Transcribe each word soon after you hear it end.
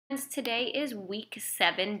Today is week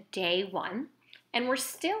 7, day 1, and we're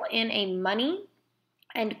still in a money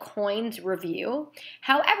and coins review.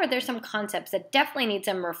 However, there's some concepts that definitely need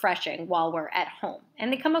some refreshing while we're at home,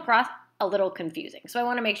 and they come across a little confusing. So I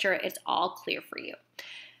want to make sure it's all clear for you.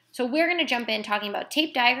 So we're going to jump in talking about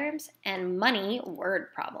tape diagrams and money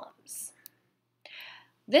word problems.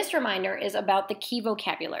 This reminder is about the key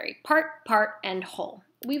vocabulary, part, and whole.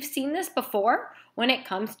 We've seen this before when it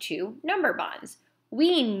comes to number bonds.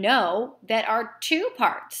 We know that our two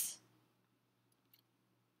parts,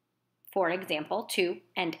 for example, 2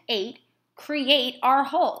 and 8, create our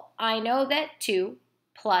whole. I know that 2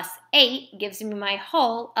 plus 8 gives me my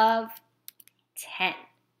whole of 10.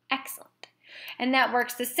 Excellent. And that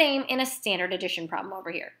works the same in a standard addition problem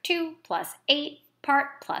over here. 2 plus 8,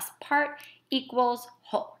 part plus part equals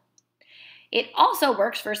whole. It also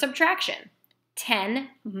works for subtraction.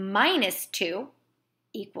 10 minus 2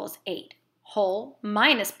 equals 8. Whole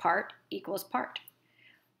minus part equals part.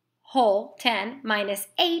 Whole 10 minus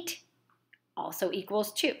 8 also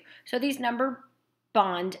equals 2. So these number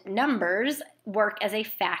bond numbers work as a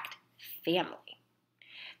fact family.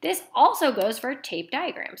 This also goes for tape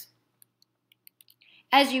diagrams.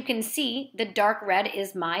 As you can see, the dark red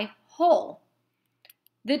is my whole.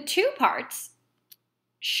 The two parts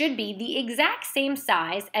should be the exact same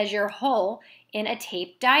size as your whole in a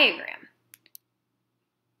tape diagram.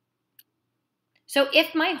 So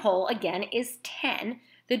if my whole, again, is 10,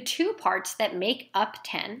 the two parts that make up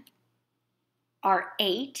 10 are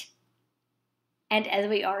 8, and as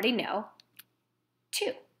we already know,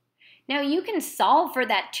 2. Now you can solve for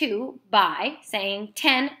that 2 by saying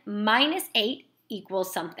 10 minus 8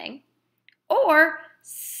 equals something, or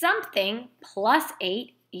something plus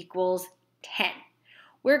 8 equals 10.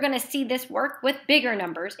 We're going to see this work with bigger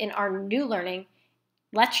numbers in our new learning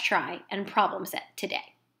Let's Try and problem set today.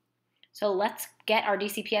 So let's get our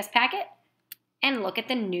DCPS packet and look at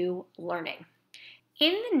the new learning.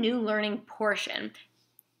 In the new learning portion,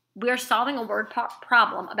 we're solving a word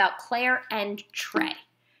problem about Claire and Trey.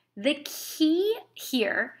 The key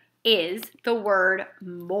here is the word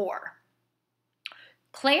more.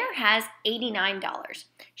 Claire has $89.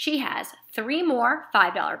 She has 3 more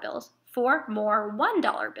 $5 bills, 4 more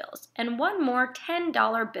 $1 bills, and 1 more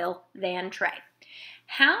 $10 bill than Trey.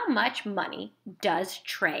 How much money does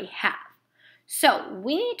Trey have? So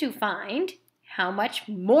we need to find how much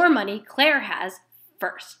more money Claire has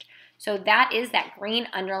first. So that is that green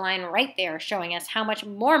underline right there showing us how much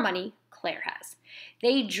more money Claire has.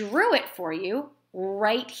 They drew it for you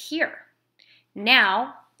right here.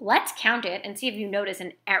 Now let's count it and see if you notice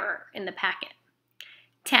an error in the packet.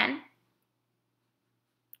 10,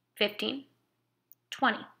 15,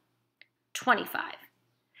 20, 25,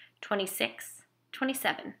 26,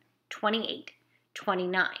 27, 28,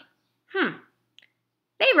 29.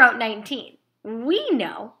 They wrote 19. We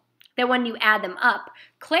know that when you add them up,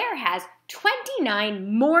 Claire has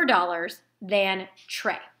 29 more dollars than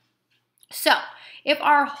Trey. So if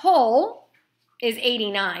our whole is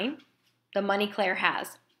 89, the money Claire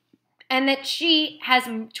has, and that she has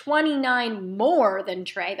 29 more than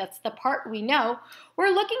Trey, that's the part we know, we're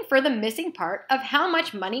looking for the missing part of how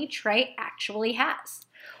much money Trey actually has.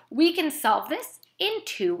 We can solve this in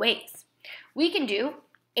 2 ways. We can do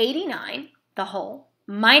 89, the whole,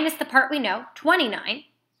 minus the part we know, 29,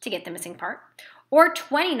 to get the missing part, or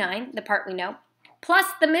 29, the part we know, plus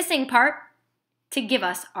the missing part to give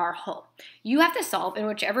us our whole. You have to solve in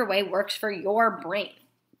whichever way works for your brain.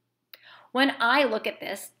 When I look at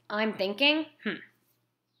this, I'm thinking,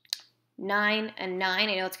 9 and 9,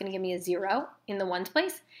 I know it's going to give me a 0 in the ones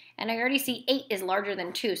place, and I already see 8 is larger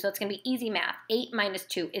than 2, so it's going to be easy math. 8 minus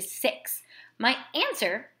 2 is 6. My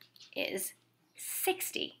answer is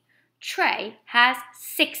 60. Trey has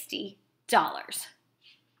 $60.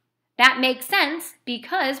 That makes sense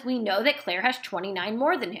because we know that Claire has 29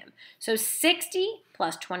 more than him. So 60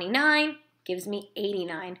 plus 29 gives me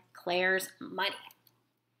 89, Claire's money.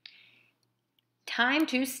 Time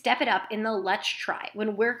to step it up in the Let's Try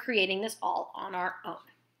when we're creating this all on our own.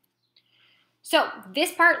 So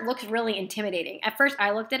this part looks really intimidating. At first I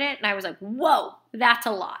looked at it and I was like, whoa, that's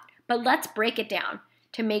a lot. But let's break it down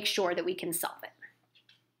to make sure that we can solve it.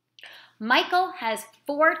 Michael has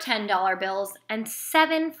 4 $10 bills and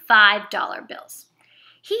 7 $5 bills.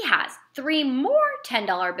 He has 3 more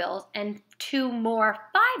 $10 bills and 2 more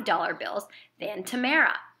 $5 bills than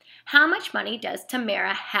Tamara. How much money does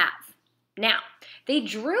Tamara have? Now, they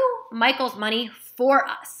drew Michael's money for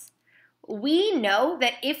us. We know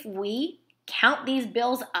that if we count these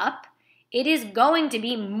bills up, it is going to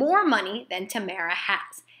be more money than Tamara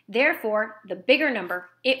has. Therefore, the bigger number,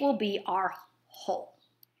 it will be our whole.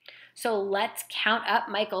 So let's count up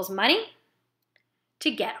Michael's money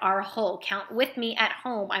to get our whole. Count with me at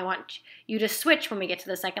home. I want you to switch when we get to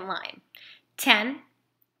the second line. 10,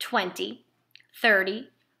 20, 30,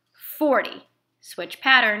 40. Switch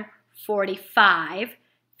pattern. 45,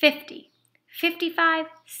 50, 55,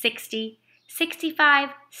 60, 65,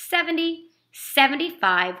 70,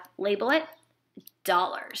 75. Label it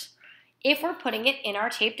dollars. If we're putting it in our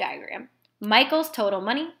tape diagram, Michael's total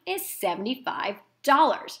money is $75.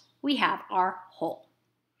 We have our whole.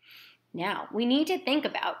 Now, we need to think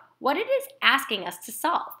about what it is asking us to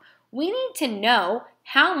solve. We need to know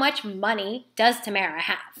how much money does Tamara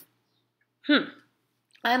have?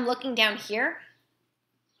 I'm looking down here,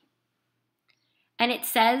 and it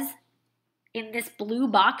says in this blue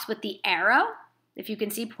box with the arrow, if you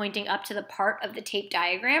can see pointing up to the part of the tape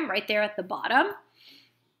diagram right there at the bottom.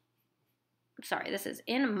 Sorry, this is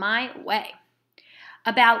in my way.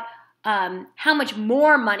 About how much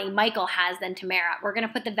more money Michael has than Tamara. We're going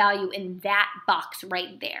to put the value in that box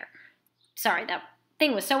right there. Sorry, that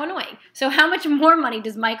thing was so annoying. So how much more money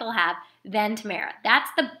does Michael have than Tamara? That's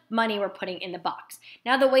the money we're putting in the box.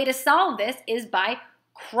 Now, the way to solve this is by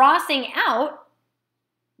crossing out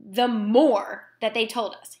the more that they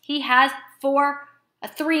told us. He has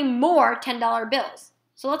 3 more $10 bills.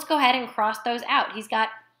 So let's go ahead and cross those out. He's got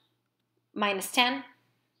minus 10,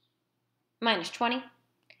 minus 20,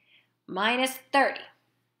 minus 30.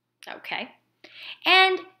 Okay.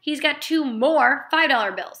 And he's got 2 more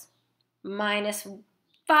 $5 bills. Minus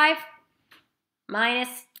 5,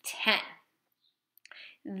 minus 10.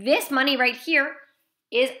 This money right here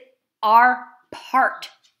is our part.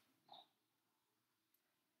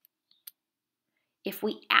 If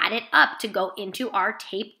we add it up to go into our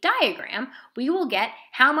tape diagram, we will get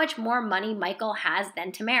how much more money Michael has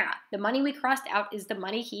than Tamara. The money we crossed out is the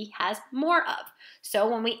money he has more of. So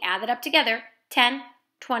when we add it up together, 10,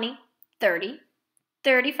 20, 30,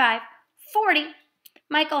 35, 40,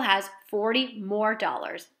 Michael has $40 more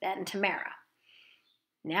than Tamara.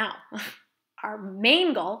 Now, our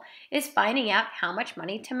main goal is finding out how much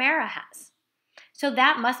money Tamara has. So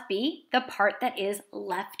that must be the part that is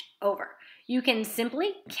left over. You can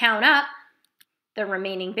simply count up the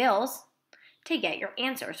remaining bills to get your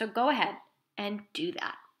answer. So go ahead and do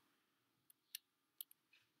that.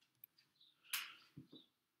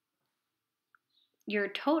 Your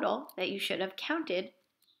total that you should have counted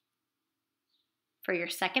for your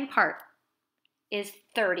second part is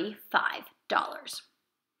 $35.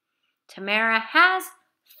 Tamara has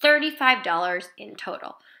 $35 in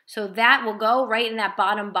total. So that will go right in that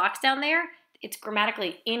bottom box down there. It's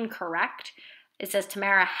grammatically incorrect. It says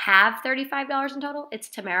Tamara have $35 in total. It's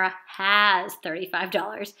Tamara has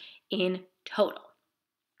 $35 in total.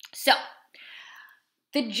 So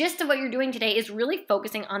the gist of what you're doing today is really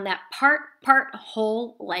focusing on that part,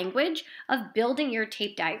 whole language of building your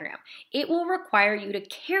tape diagram. It will require you to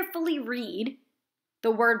carefully read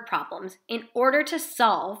the word problems in order to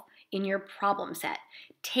solve in your problem set.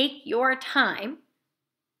 Take your time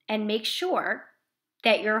and make sure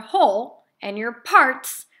that your whole and your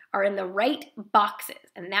parts are in the right boxes,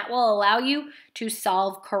 and that will allow you to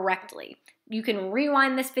solve correctly. You can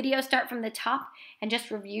rewind this video, start from the top, and just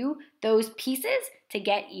review those pieces to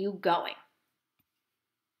get you going.